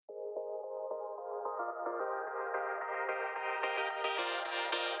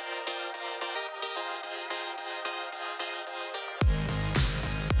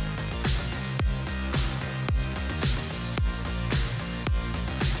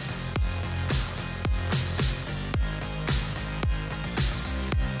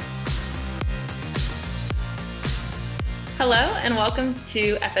Hello and welcome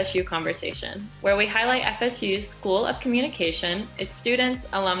to FSU Conversation, where we highlight FSU's School of Communication, its students,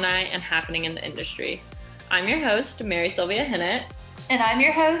 alumni, and happening in the industry. I'm your host, MarySylvia Hinnant. And I'm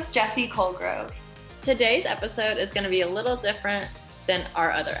your host, Jessie Colegrove. Today's episode is going to be a little different than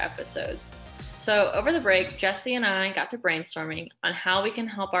our other episodes. So over the break, Jessie and I got to brainstorming on how we can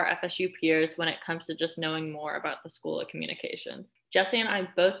help our FSU peers when it comes to just knowing more about the School of Communications. Jessie and I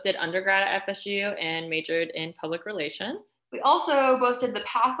both did undergrad at FSU and majored in public relations. We also both did the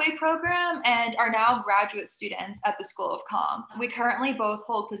Pathway program and are now graduate students at the School of Comm. We currently both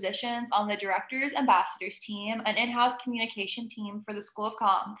hold positions on the Directors Ambassadors team, an in-house communication team for the School of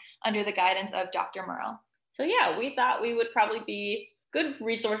Comm under the guidance of Dr. Merle. So yeah, we thought we would probably be good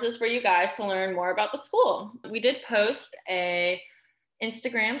resources for you guys to learn more about the school. We did post a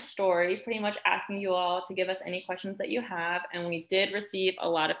Instagram story pretty much asking you all to give us any questions that you have, and we did receive a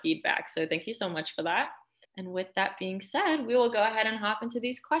lot of feedback, so thank you so much for that. And with that being said, we will go ahead and hop into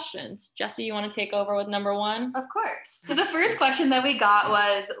these questions. Jessie, you want to take over with number one? Of course. So the first question that we got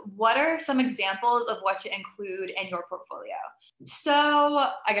was, what are some examples of what to include in your portfolio? So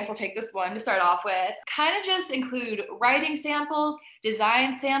I guess I'll take this one to start off with. Kind of just include writing samples,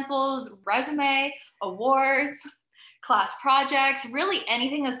 design samples, resume, awards, class projects, really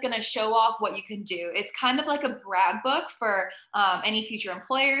anything that's going to show off what you can do. It's kind of like a brag book for any future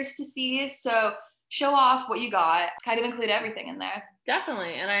employers to see. So show off what you got, kind of include everything in there.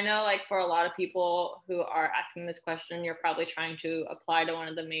 Definitely. And I know like for a lot of people who are asking this question, you're probably trying to apply to one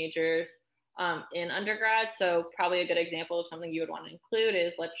of the majors in undergrad. So probably a good example of something you would want to include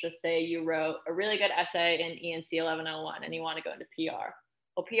is, let's just say you wrote a really good essay in ENC 1101 and you want to go into PR.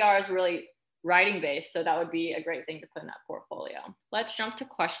 Well, PR is really writing based, so that would be a great thing to put in that portfolio. Let's jump to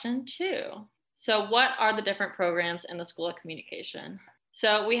question 2. So what are the different programs in the School of Communication?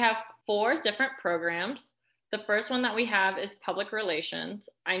 So we have 4 different programs. The first one that we have is public relations.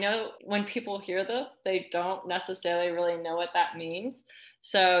 I know when people hear this, they don't necessarily really know what that means.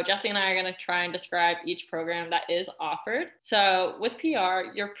 So Jessie and I are going to try and describe each program that is offered. So with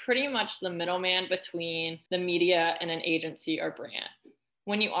PR, you're pretty much the middleman between the media and an agency or brand.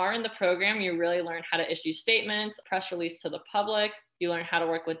 When you are in the program, you really learn how to issue statements, press release to the public. You learn how to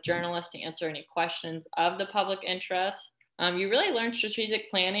work with journalists to answer any questions of the public interest. You really learn strategic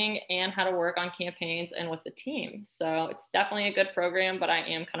planning and how to work on campaigns and with the team. So it's definitely a good program, but I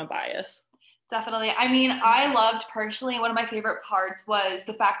am kind of biased. Definitely. I mean, I loved personally, one of my favorite parts was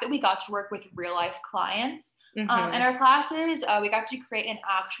the fact that we got to work with real life clients. In our classes, we got to create an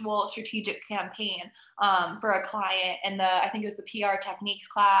actual strategic campaign for a client in I think it was the PR techniques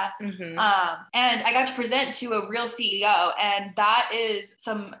class. And I got to present to a real CEO, and that is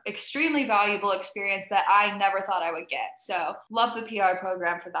some extremely valuable experience that I never thought I would get. So love the PR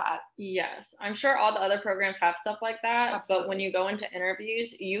program for that. Yes, I'm sure all the other programs have stuff like that. Absolutely. But when you go into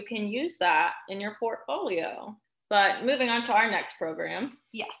interviews, you can use that in your portfolio. But moving on to our next program.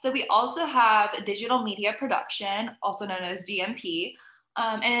 Yeah, so we also have digital media production, also known as DMP.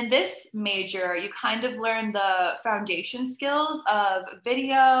 And in this major, you kind of learn the foundation skills of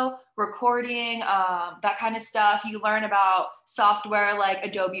video, recording, that kind of stuff. You learn about software like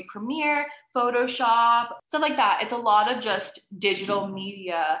Adobe Premiere, Photoshop, stuff like that. It's a lot of just digital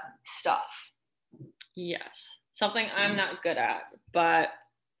media stuff. Yes, something I'm not good at, but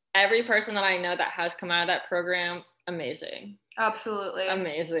every person that I know that has come out of that program, amazing. Absolutely.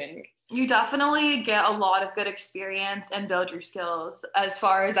 Amazing. You definitely get a lot of good experience and build your skills, as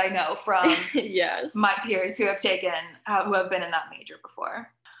far as I know from yes. my peers who have been in that major before.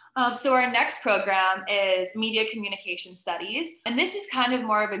 So our next program is Media Communication Studies, and this is kind of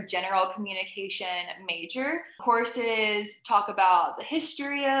more of a general communication major. Courses talk about the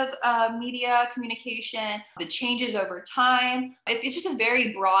history of media communication, the changes over time. It's just a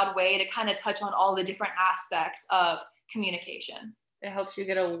very broad way to kind of touch on all the different aspects of communication. It helps you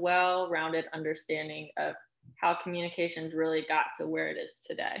get a well-rounded understanding of how communications really got to where it is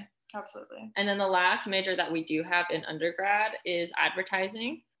today. Absolutely. And then the last major that we do have in undergrad is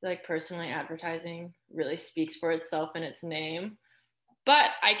advertising. Like personally, advertising really speaks for itself in its name.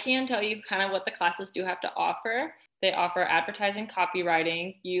 But I can tell you kind of what the classes do have to offer. They offer advertising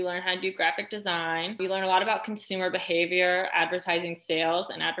copywriting. You learn how to do graphic design. You learn a lot about consumer behavior, advertising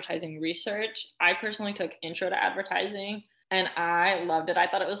sales, and advertising research. I personally took intro to advertising. and I loved it. I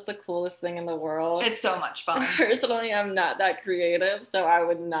thought it was the coolest thing in the world. It's so much fun. Personally, I'm not that creative, so I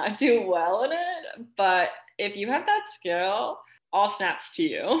would not do well in it. But if you have that skill, all snaps to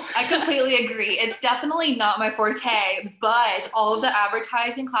you. I completely agree. It's definitely not my forte, but all of the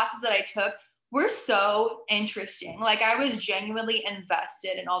advertising classes that I took were so interesting. Like, I was genuinely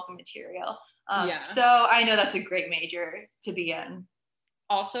invested in all the material. So I know that's a great major to be in.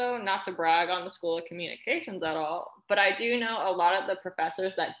 Also, not to brag on the School of Communications at all, but I do know a lot of the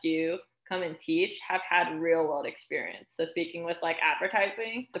professors that do come and teach have had real world experience. So speaking with like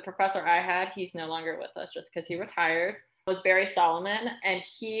advertising, the professor I had, he's no longer with us just because he retired, was Barry Solomon, and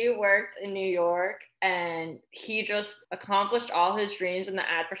he worked in New York, and he just accomplished all his dreams in the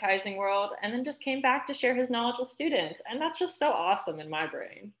advertising world and then just came back to share his knowledge with students. And that's just so awesome in my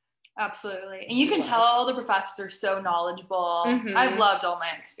brain. Absolutely. And you can tell all the professors are so knowledgeable. Mm-hmm. I've loved all my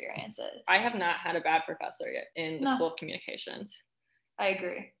experiences. I have not had a bad professor yet in the School of Communications. I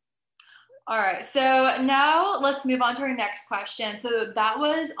agree. All right. So now let's move on to our next question. So that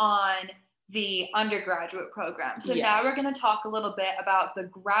was on the undergraduate program. So now we're going to talk a little bit about the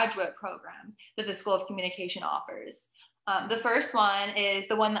graduate programs that the School of Communication offers. The first one is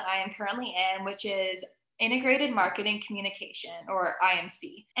the one that I am currently in, which is Integrated Marketing Communication, or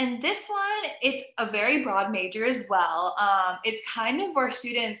IMC. And this one, it's a very broad major as well. It's kind of where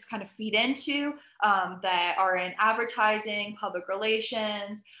students kind of feed into that are in advertising, public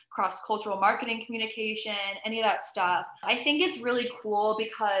relations, cross-cultural marketing communication, any of that stuff. I think it's really cool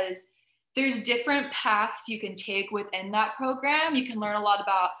because there's different paths you can take within that program. You can learn a lot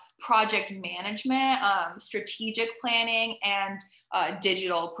about project management, strategic planning, and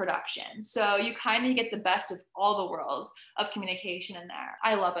digital production. So you kind of get the best of all the worlds of communication in there.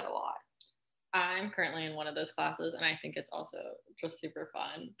 I love it a lot. I'm currently in one of those classes, and I think it's also just super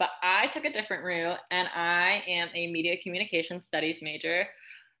fun. But I took a different route, and I am a media communication studies major.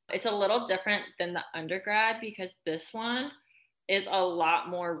 It's a little different than the undergrad because this one is a lot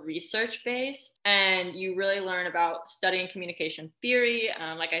more research-based, and you really learn about studying communication theory.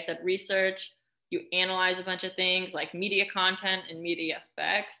 Like I said, research. You analyze a bunch of things like media content and media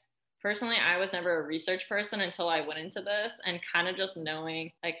effects. Personally, I was never a research person until I went into this, and kind of just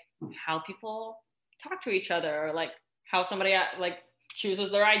knowing like how people talk to each other, or like how somebody like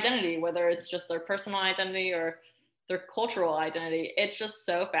chooses their identity, whether it's just their personal identity or their cultural identity. It's just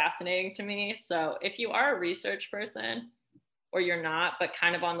so fascinating to me. So if you are a research person, or you're not, but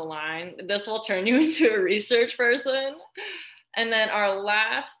kind of on the line, this will turn you into a research person. And then our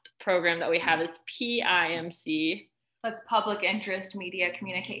last program that we have is PIMC. That's Public Interest Media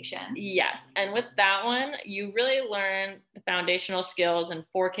Communication. Yes. And with that one, you really learn the foundational skills in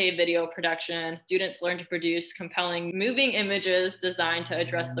 4K video production. Students learn to produce compelling moving images designed to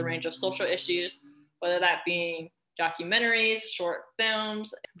address the range of social issues, whether that being documentaries, short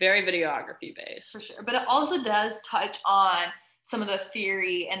films, very videography based. For sure. But it also does touch on some of the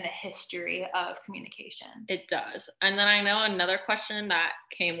theory and the history of communication. It does. And then I know another question that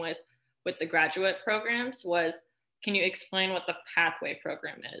came with the graduate programs was, can you explain what the pathway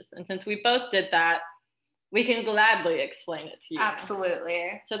program is? And since we both did that, we can gladly explain it to you.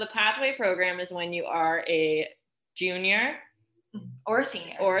 Absolutely. So the pathway program is when you are a junior or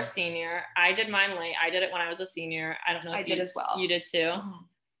a senior. I did mine late. I did it when I was a senior. I don't know if I did as well. You did too.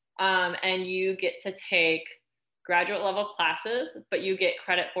 Mm-hmm. And you get to take graduate level classes, but you get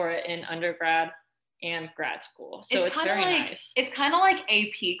credit for it in undergrad and grad school. So it's very nice. It's kind of like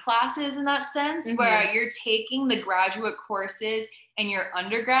AP classes in that sense, mm-hmm. where you're taking the graduate courses in your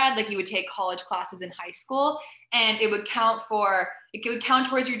undergrad, like you would take college classes in high school, and it would count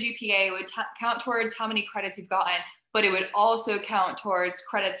towards your GPA, it would count towards how many credits you've gotten, but it would also count towards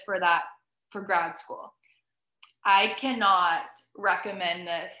credits for grad school. I cannot recommend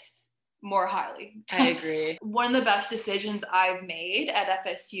this more highly. I agree. One of the best decisions I've made at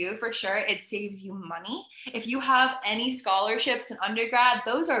FSU, for sure. It saves you money. If you have any scholarships in undergrad,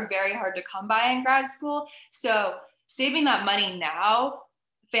 those are very hard to come by in grad school. So saving that money now,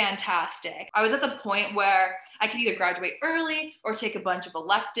 fantastic. I was at the point where I could either graduate early or take a bunch of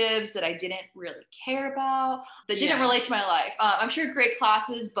electives that I didn't really care about, that didn't relate to my life. I'm sure great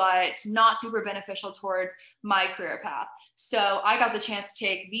classes, but not super beneficial towards my career path. So I got the chance to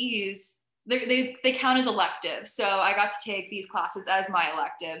take these. They count as electives. So I got to take these classes as my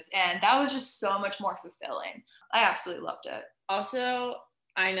electives. And that was just so much more fulfilling. I absolutely loved it. Also,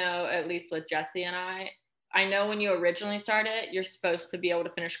 I know, at least with Jessie and I know when you originally started, you're supposed to be able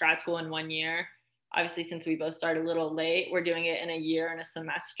to finish grad school in 1 year. Obviously, since we both started a little late, we're doing it in a year and a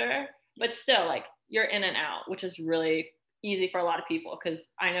semester. But still, like, you're in and out, which is really easy for a lot of people, because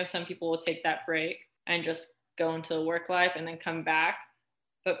I know some people will take that break and just go into the work life and then come back.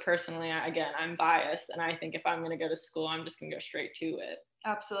 But personally, again, I'm biased. And I think if I'm going to go to school, I'm just going to go straight to it.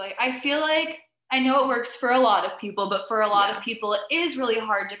 Absolutely. I feel like I know it works for a lot of people, but for a lot of people, it is really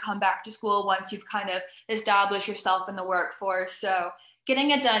hard to come back to school once you've kind of established yourself in the workforce. So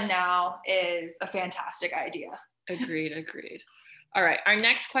getting it done now is a fantastic idea. Agreed. All right. Our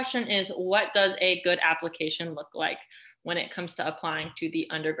next question is, what does a good application look like when it comes to applying to the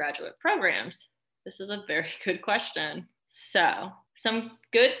undergraduate programs? This is a very good question. So some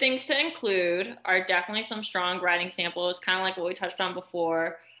good things to include are definitely some strong writing samples, kind of like what we touched on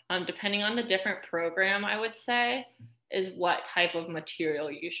before. Depending on the different program, I would say, is what type of material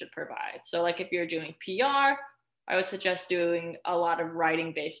you should provide. So like if you're doing PR, I would suggest doing a lot of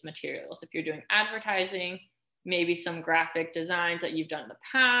writing-based materials. If you're doing advertising, maybe some graphic designs that you've done in the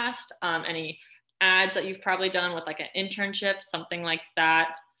past, any ads that you've probably done with like an internship, something like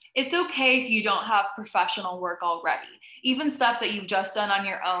that. It's okay if you don't have professional work already. Even stuff that you've just done on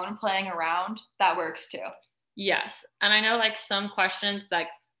your own, playing around, that works too. Yes. And I know like some questions that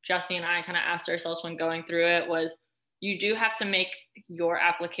Jessie and I kind of asked ourselves when going through it was, you do have to make your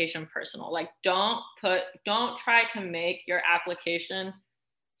application personal. Like don't try to make your application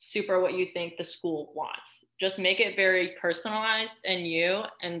super what you think the school wants. Just make it very personalized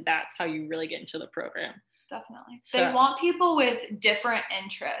and that's how you really get into the program. Definitely. They want people with different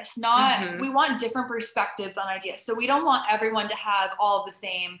interests, we want different perspectives on ideas. So we don't want everyone to have all of the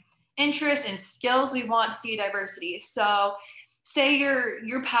same interests and skills. We want to see diversity. So say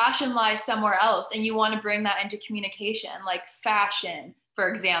your passion lies somewhere else and you want to bring that into communication, like fashion, for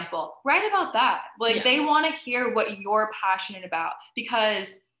example, write about that. Like they want to hear what you're passionate about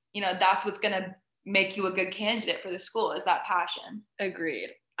because, that's what's going to make you a good candidate for the school is that passion. Agreed.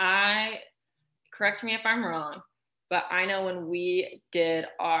 Correct me if I'm wrong, but I know when we did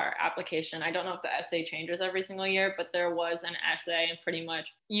our application, I don't know if the essay changes every single year, but there was an essay and pretty much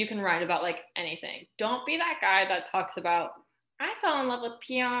you can write about like anything. Don't be that guy that talks about, I fell in love with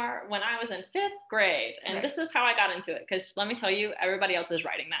PR when I was in 5th grade and this is how I got into it. Because let me tell you, everybody else is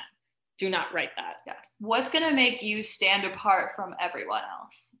writing that. Do not write that. Yes. What's going to make you stand apart from everyone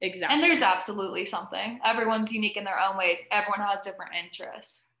else? Exactly. And there's absolutely something. Everyone's unique in their own ways. Everyone has different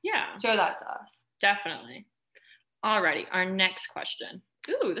interests. Yeah. Show that to us. Definitely. Alrighty, our next question.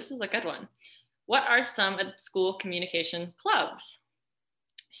 Ooh, this is a good one. What are some school communication clubs?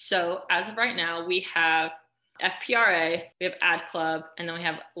 So as of right now, we have FPRA, we have Ad Club, and then we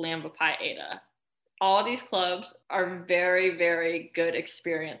have Lambda Pi Eta. All these clubs are very, very good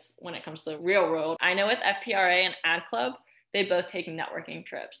experience when it comes to the real world. I know with FPRA and Ad Club, they both take networking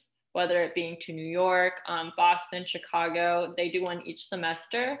trips, whether it being to New York, Boston, Chicago. They do one each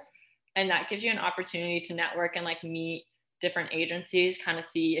semester. And that gives you an opportunity to network and like meet different agencies, kind of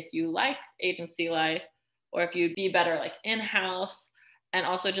see if you like agency life or if you'd be better like in-house, and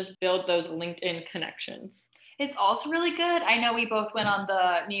also just build those LinkedIn connections. It's also really good. I know we both went on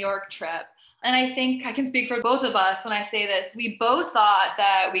the New York trip, and I think I can speak for both of us when I say this. We both thought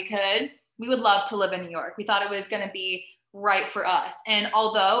that we would love to live in New York. We thought it was going to be right for us. And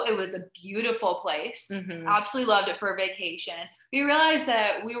although it was a beautiful place, absolutely loved it for a vacation, we realized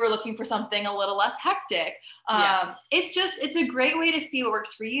that we were looking for something a little less hectic. It's a great way to see what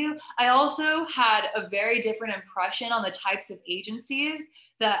works for you. I also had a very different impression on the types of agencies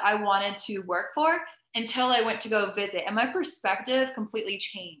that I wanted to work for until I went to go visit, and my perspective completely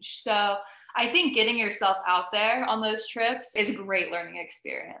changed. So I think getting yourself out there on those trips is a great learning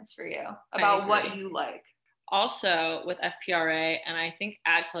experience for you about what you like. Also with FPRA, and I think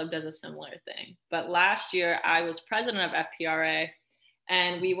Ad Club does a similar thing, but last year I was president of FPRA,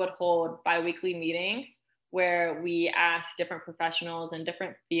 and we would hold bi-weekly meetings where we ask different professionals in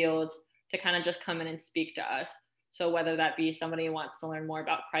different fields to kind of just come in and speak to us. So whether that be somebody who wants to learn more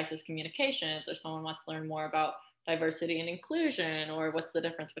about crisis communications, or someone wants to learn more about diversity and inclusion, or what's the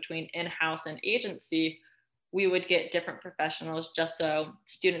difference between in-house and agency, we would get different professionals just so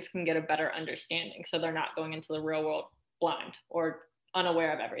students can get a better understanding, so they're not going into the real world blind or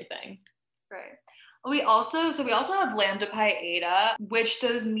unaware of everything. Right. We also have Lambda Pi Eta, which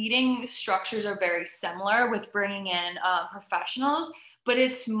those meeting structures are very similar with bringing in professionals, but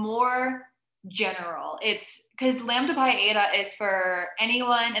it's more general. It's because Lambda Pi Eta is for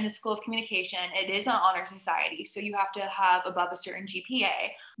anyone in the School of Communication. It is an honor society, so you have to have above a certain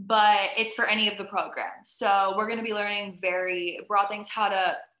GPA, but it's for any of the programs. So we're going to be learning very broad things: how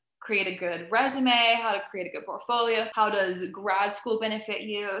to create a good resume, how to create a good portfolio, how does grad school benefit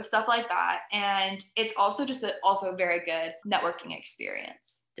you, stuff like that. And it's also also a very good networking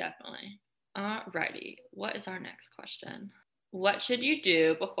experience. Definitely. Alrighty. What is our next question? What should you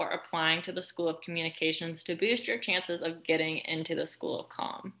do before applying to the School of Communications to boost your chances of getting into the School of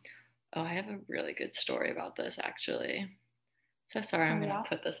Comm? Oh, I have a really good story about this, actually. So sorry, I'm going to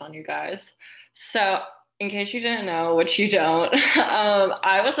put this on you guys. So in case you didn't know, which you don't,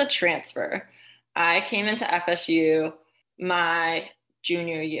 I was a transfer. I came into FSU my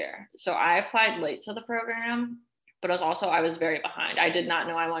junior year. So I applied late to the program, but I was very behind. I did not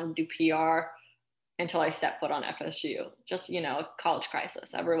know I wanted to do PR until I stepped foot on FSU. Just, college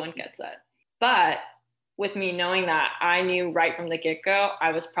crisis. Everyone gets it. But with me knowing that, I knew right from the get-go,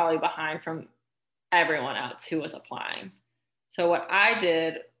 I was probably behind from everyone else who was applying. So what I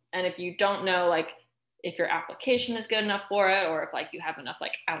did, and if you don't know, like, if your application is good enough for it, or if like you have enough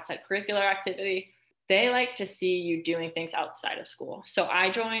like outside curricular activity, they like to see you doing things outside of school. So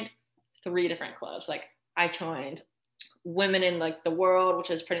I joined 3 different clubs. Like I joined Women in like the World, which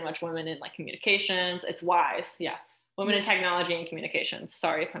is pretty much women in like communications. It's WISE, yeah. Women in Technology and Communications.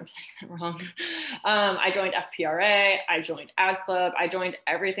 Sorry if I'm saying that wrong. I joined FPRA. I joined Ad Club. I joined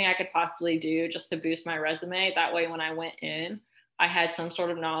everything I could possibly do just to boost my resume. That way, when I went in, I had some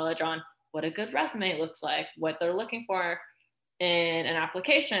sort of knowledge on what a good resume looks like, what they're looking for in an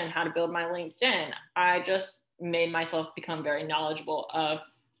application, how to build my LinkedIn. I just made myself become very knowledgeable of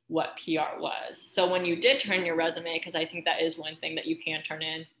what PR was. So when you did turn your resume, because I think that is one thing that you can turn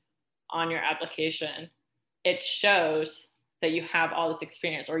in on your application, it shows that you have all this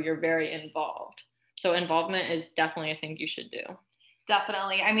experience or you're very involved. So involvement is definitely a thing you should do.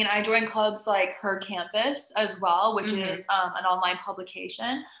 Definitely. I mean, I joined clubs like Her Campus as well, which is an online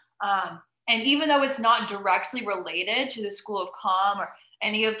publication. And even though it's not directly related to the School of Comm or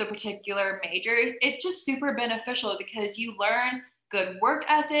any of the particular majors, it's just super beneficial because you learn good work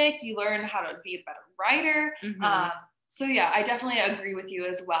ethic, you learn how to be a better writer. So yeah, I definitely agree with you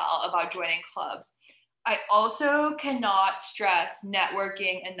as well about joining clubs. I also cannot stress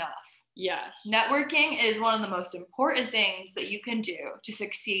networking enough. Yes. Networking is one of the most important things that you can do to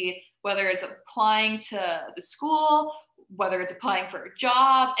succeed, whether it's applying to the school, whether it's applying for a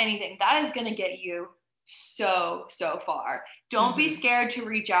job, anything. That is going to get you so far. Don't be scared to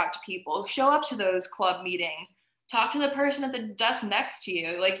reach out to people. Show up to those club meetings. Talk to the person at the desk next to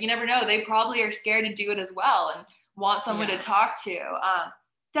you. Like, you never know. They probably are scared to do it as well and want someone to talk to.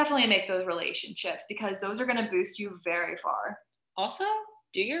 Definitely make those relationships because those are going to boost you very far. Also,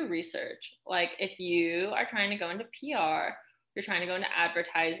 do your research. Like if you are trying to go into PR, you're trying to go into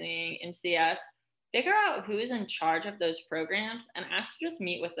advertising, MCS, figure out who is in charge of those programs and ask to just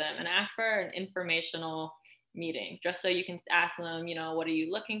meet with them and ask for an informational meeting just so you can ask them, what are you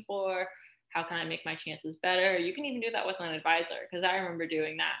looking for? How can I make my chances better? You can even do that with an advisor because I remember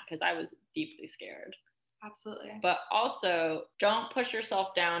doing that because I was deeply scared. Absolutely. But also don't push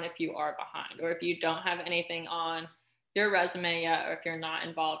yourself down if you are behind or if you don't have anything on your resume yet or if you're not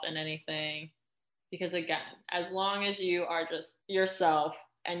involved in anything. Because again, as long as you are just yourself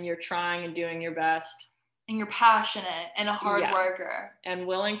and you're trying and doing your best. And you're passionate and a hard worker. And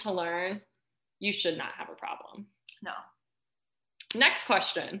willing to learn, you should not have a problem. No. Next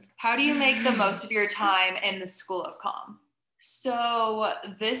question. How do you make the most of your time in the School of Comm? So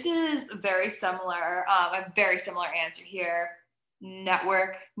this is very similar, a very similar answer here.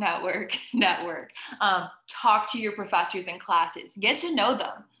 Network. Talk to your professors in classes. Get to know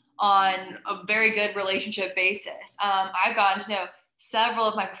them on a very good relationship basis. I've gotten to know several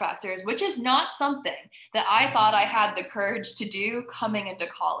of my professors, which is not something that I thought I had the courage to do coming into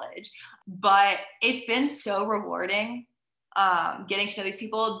college. But it's been so rewarding getting to know these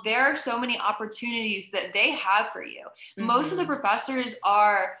people. There are so many opportunities that they have for you. Most of the professors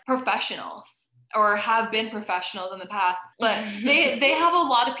are professionals or have been professionals in the past, but they have a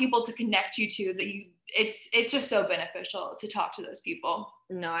lot of people to connect you to that it's just so beneficial to talk to those people.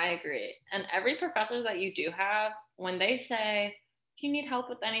 No, I agree. And every professor that you do have, when they say, if you need help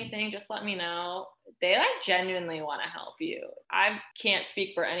with anything, just let me know, they like genuinely want to help you. I can't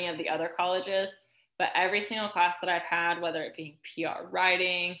speak for any of the other colleges, but every single class that I've had, whether it be PR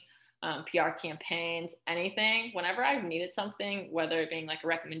writing, PR campaigns, anything, whenever I've needed something, whether it being like a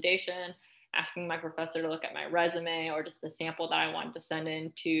recommendation, asking my professor to look at my resume or just a sample that I wanted to send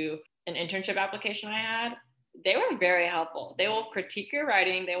in to an internship application I had, they were very helpful. They will critique your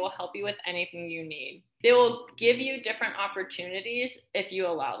writing. They will help you with anything you need. They will give you different opportunities if you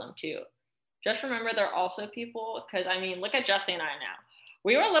allow them to. Just remember, they're also people, because I mean, look at Jessie and I now.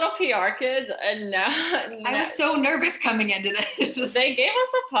 We were little PR kids, and now I was so nervous coming into this. They gave us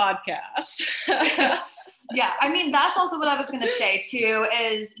a podcast. Yeah, I mean, that's also what I was going to say too,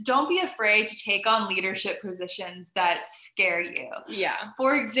 is don't be afraid to take on leadership positions that scare you. Yeah.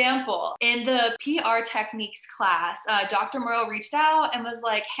 For example, in the PR techniques class, Dr. Morrow reached out and was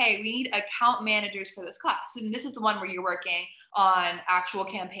like, hey, we need account managers for this class. And this is the one where you're working on actual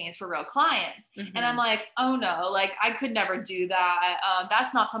campaigns for real clients. Mm-hmm. And I'm like, oh no, like I could never do that.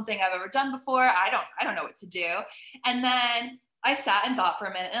 That's not something I've ever done before. I don't know what to do. And then I sat and thought for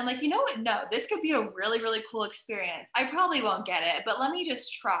a minute and I'm like, you know what? No, this could be a really, really cool experience. I probably won't get it, but let me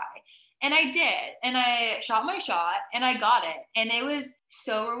just try. And I did. And I shot my shot and I got it. And it was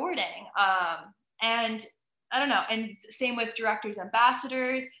so rewarding. And I don't know. And same with directors,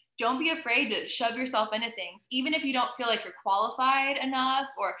 ambassadors. Don't be afraid to shove yourself into things. Even if you don't feel like you're qualified enough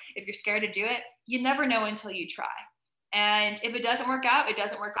or if you're scared to do it, you never know until you try. And if it doesn't work out, it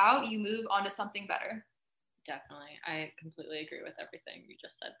doesn't work out. You move on to something better. Definitely. I completely agree with everything you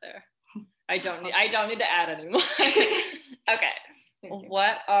just said there. I don't need to add anymore. Okay.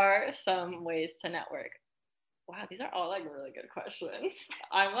 What are some ways to network? Wow, these are all like really good questions.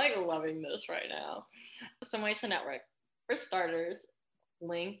 I'm like loving this right now. Some ways to network. For starters,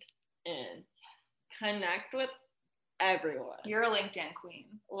 LinkedIn. Connect with everyone. You're a LinkedIn queen.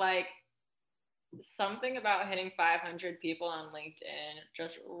 Like, something about hitting 500 people on LinkedIn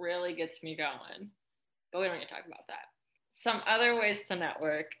just really gets me going. But we don't need to talk about that. Some other ways to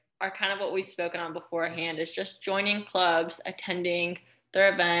network are kind of what we've spoken on beforehand, is just joining clubs, attending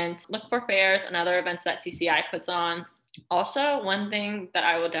their events, look for fairs and other events that CCI puts on. Also, one thing that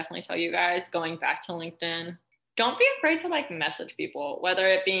I will definitely tell you guys, going back to LinkedIn, don't be afraid to like message people, whether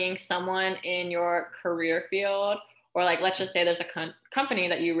it being someone in your career field or like, let's just say there's a company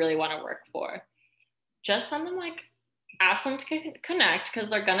that you really want to work for. Just send them like, ask them to connect because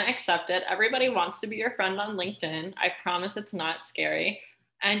they're going to accept it. Everybody wants to be your friend on LinkedIn. I promise it's not scary.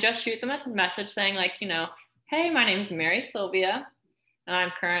 And just shoot them a message saying like, you know, hey, my name is MarySylvia and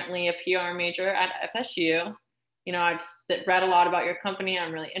I'm currently a PR major at FSU. You know, I've read a lot about your company.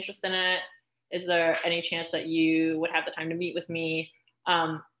 I'm really interested in it. Is there any chance that you would have the time to meet with me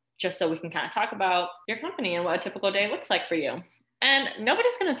just so we can kind of talk about your company and what a typical day looks like for you? And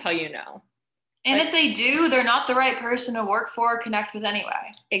nobody's going to tell you no. And if they do, they're not the right person to work for or connect with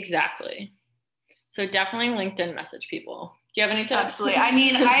anyway. Exactly. So definitely LinkedIn message people. Do you have any tips? Absolutely. I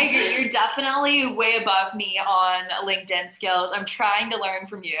mean, I agree. You're definitely way above me on LinkedIn skills. I'm trying to learn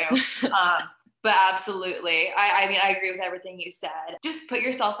from you. But absolutely. I mean, I agree with everything you said. Just put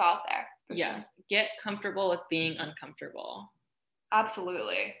yourself out there. Yes. Sure. Get comfortable with being uncomfortable.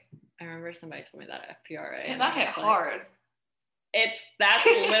 Absolutely. I remember somebody told me that at FPRA. Yeah, that hit hard. That's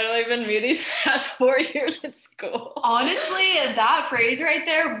literally been me these past 4 years in school. Honestly, that phrase right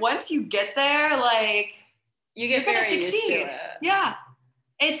there, once you get there, like you're gonna succeed. Used to it. Yeah.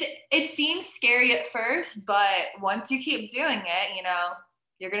 It seems scary at first, but once you keep doing it, you know,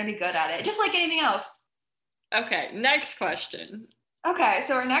 you're gonna be good at it. Just like anything else. Okay, next question. Okay,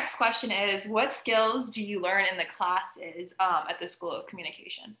 so our next question is, what skills do you learn in the classes at the School of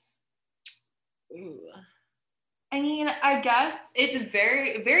Communication? Ooh. I mean, I guess it's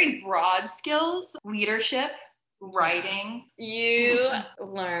very, very broad skills. Leadership, writing. You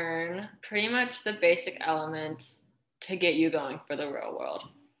learn pretty much the basic elements to get you going for the real world.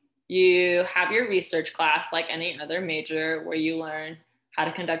 You have your research class like any other major where you learn how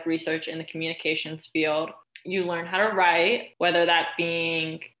to conduct research in the communications field. You learn how to write, whether that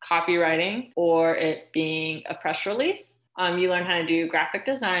being copywriting or it being a press release. You learn how to do graphic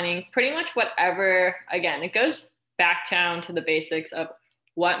designing, pretty much whatever. Again, it goes back down to the basics of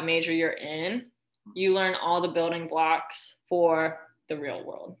what major you're in. You learn all the building blocks for the real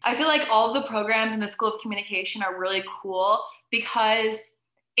world. I feel like all of the programs in the School of Communication are really cool because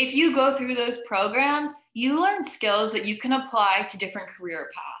if you go through those programs, you learn skills that you can apply to different career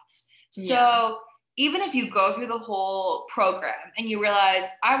paths. So even if you go through the whole program and you realize,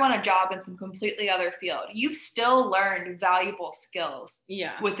 I want a job in some completely other field, you've still learned valuable skills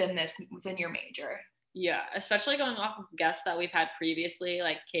within your major. Yeah, especially going off of guests that we've had previously,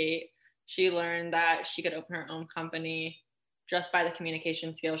 like Kate, she learned that she could open her own company just by the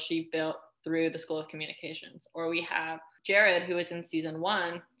communication skills she built through the School of Communications. Or we have Jared, who is in season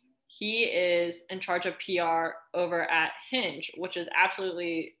 1. He is in charge of PR over at Hinge, which is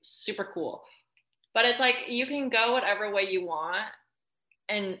absolutely super cool. But it's like you can go whatever way you want.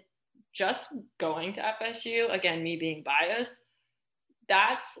 And just going to FSU, again, me being biased,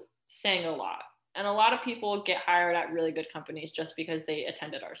 that's saying a lot. And a lot of people get hired at really good companies just because they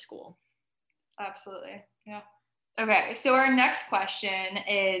attended our school. Absolutely. Yeah. Okay. So our next question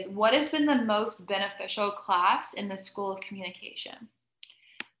is, what has been the most beneficial class in the School of Communication?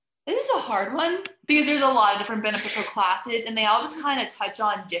 This is a hard one because there's a lot of different beneficial classes and they all just kind of touch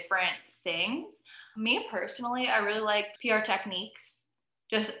on different things. Me personally, I really liked PR techniques,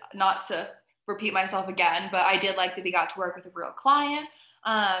 just not to repeat myself again, but I did like that we got to work with a real client.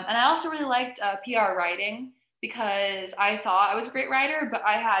 And I also really liked PR writing because I thought I was a great writer, but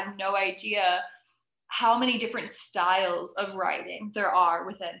I had no idea how many different styles of writing there are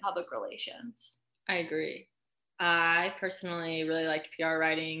within public relations. I agree. I personally really liked PR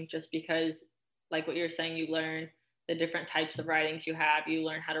writing just because, like what you're saying, you learn the different types of writings you have. You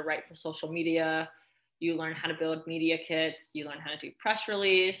learn how to write for social media. You learn how to build media kits. You learn how to do press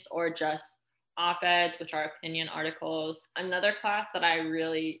release or just op-eds, which are opinion articles. Another class that I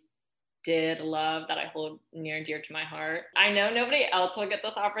really did love that I hold near and dear to my heart. I know nobody else will get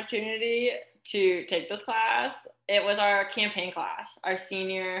this opportunity to take this class. It was our campaign class, our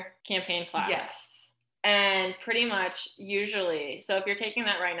senior campaign class. Yes. And pretty much usually, so if you're taking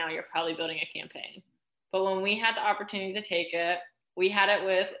that right now, you're probably building a campaign. But when we had the opportunity to take it, we had it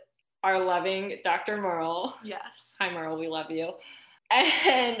with our loving Dr. Merle. Yes. Hi, Merle, we love you.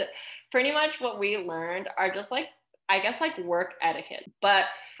 And pretty much what we learned are just like, I guess like work etiquette. But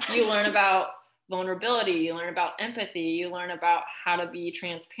you learn about vulnerability, you learn about empathy, you learn about how to be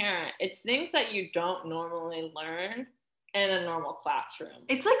transparent. It's things that you don't normally learn in a normal classroom.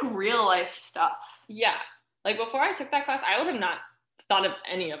 It's like real life stuff. Yeah. Like before I took that class, I would have not thought of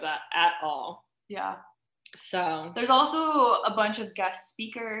any of that at all. Yeah. So there's also a bunch of guest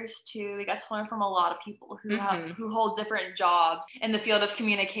speakers too. We got to learn from a lot of people who who hold different jobs in the field of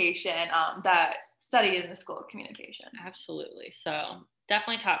communication that study in the School of Communication. Absolutely. So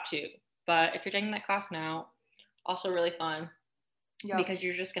definitely top 2. But if you're taking that class now, also really fun because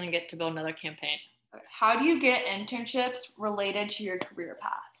you're just going to get to build another campaign. How do you get internships related to your career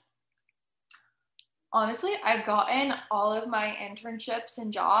path? Honestly, I've gotten all of my internships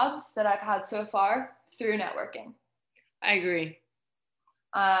and jobs that I've had so far through networking. I agree.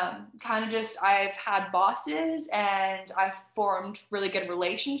 Kind of just, I've had bosses and I've formed really good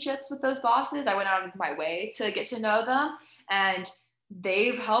relationships with those bosses. I went out of my way to get to know them and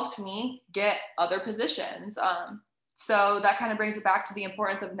they've helped me get other positions. So that kind of brings it back to the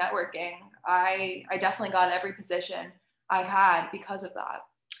importance of networking. I definitely got every position I've had because of that.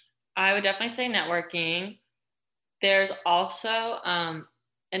 I would definitely say networking. There's also an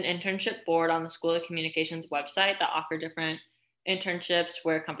internship board on the School of Communications website that offer different internships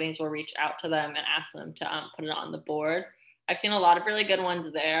where companies will reach out to them and ask them to put it on the board. I've seen a lot of really good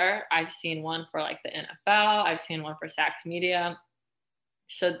ones there. I've seen one for like the NFL. I've seen one for Saks Media.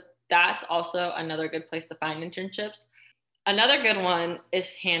 So that's also another good place to find internships. Another good one is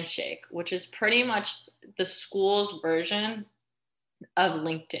Handshake, which is pretty much the school's version of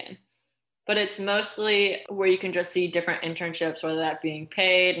LinkedIn. But it's mostly where you can just see different internships, whether that being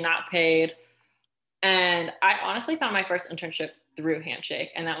paid, not paid. And I honestly found my first internship through Handshake,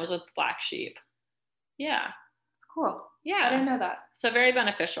 and that was with Black Sheep. Yeah. It's cool. Yeah. I didn't know that. So very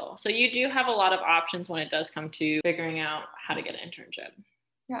beneficial. So you do have a lot of options when it does come to figuring out how to get an internship.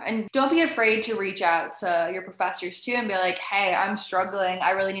 Yeah, and don't be afraid to reach out to your professors too and be like, hey, I'm struggling.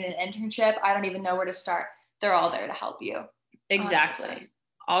 I really need an internship. I don't even know where to start. They're all there to help you. Exactly. 100%.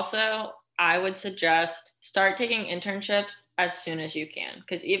 Also, I would suggest start taking internships as soon as you can,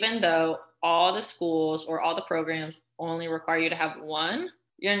 because even though all the schools or all the programs only require you to have one,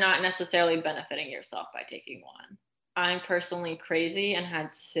 you're not necessarily benefiting yourself by taking one. I'm personally crazy and had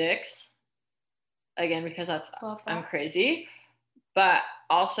 6, again, because I'm crazy. But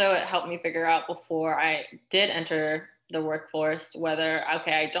also it helped me figure out before I did enter the workforce whether,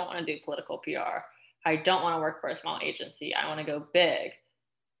 okay, I don't want to do political PR. I don't want to work for a small agency. I want to go big.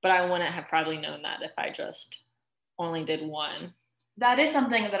 But I wouldn't have probably known that if I just only did one. That is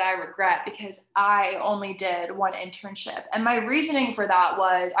something that I regret because I only did one internship. And my reasoning for that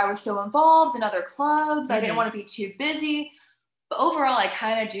was I was so involved in other clubs. I didn't want to be too busy. But overall, I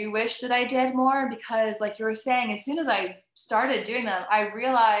kind of do wish that I did more because like you were saying, as soon as I started doing them, I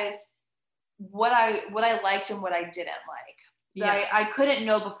realized what I liked and what I didn't like. Yeah. I couldn't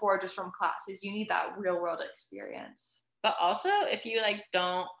know before just from classes. You need that real world experience. But also if you like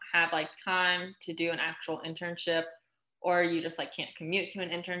don't have like time to do an actual internship or you just like can't commute to an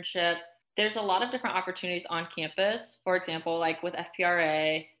internship, there's a lot of different opportunities on campus. For example, like with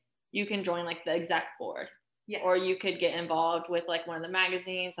FPRA, you can join like the exec board. Yeah. Or you could get involved with like one of the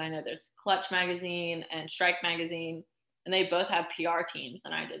magazines. I know there's Clutch magazine and Strike magazine, and they both have PR teams,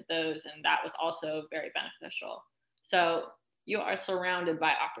 and I did those, and that was also very beneficial. So you are surrounded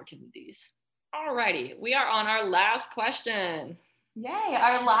by opportunities. Alrighty, we are on our last question. Yay,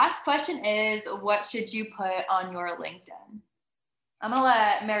 our last question is, what should you put on your LinkedIn? I'm gonna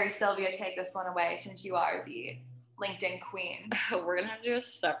let MarySylvia take this one away since you are the LinkedIn queen. We're gonna have to do a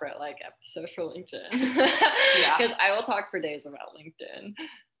separate episode for LinkedIn. Yeah. Because I will talk for days about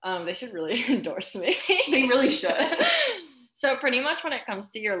LinkedIn. They should really endorse me. They really should. So pretty much when it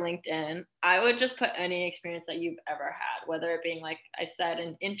comes to your LinkedIn, I would just put any experience that you've ever had, whether it being, like I said,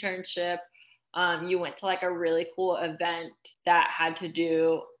 an internship, you went to like a really cool event that had to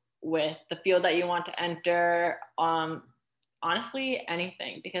do with the field that you want to enter, honestly,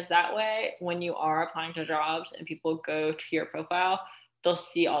 anything, because that way when you are applying to jobs and people go to your profile, they'll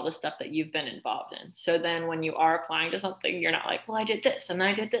see all the stuff that you've been involved in. So then when you are applying to something, you're not like, well, I did this and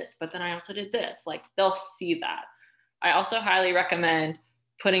I did this, but then I also did this. Like, they'll see that. I also highly recommend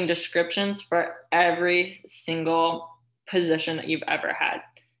putting descriptions for every single position that you've ever had.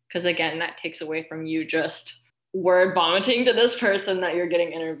 Because again, that takes away from you just word vomiting to this person that you're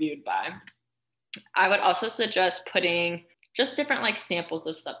getting interviewed by. I would also suggest putting just different like samples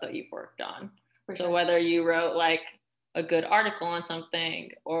of stuff that you've worked on. So whether you wrote like a good article on something,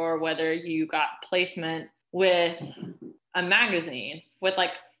 or whether you got placement with a magazine with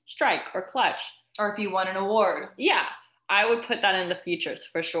like Strike or Clutch. Or if you won an award. Yeah, I would put that in the features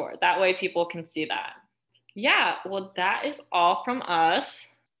for sure. That way people can see that. Yeah, well, that is all from us.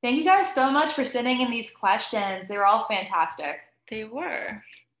 Thank you guys so much for sending in these questions. They were all fantastic. They were.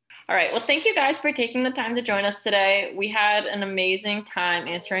 All right, well, thank you guys for taking the time to join us today. We had an amazing time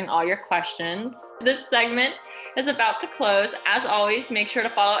answering all your questions. This segment is about to close. As always, make sure to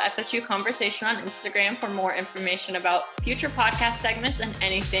follow FSU COMMversation on Instagram for more information about future podcast segments and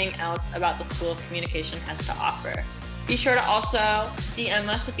anything else about the School of Communication has to offer. Be sure to also DM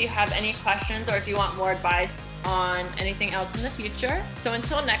us if you have any questions or if you want more advice on anything else in the future. So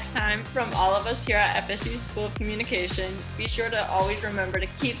until next time, from all of us here at FSU School of Communication, be sure to always remember to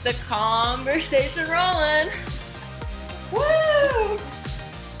keep the conversation rolling. Woo!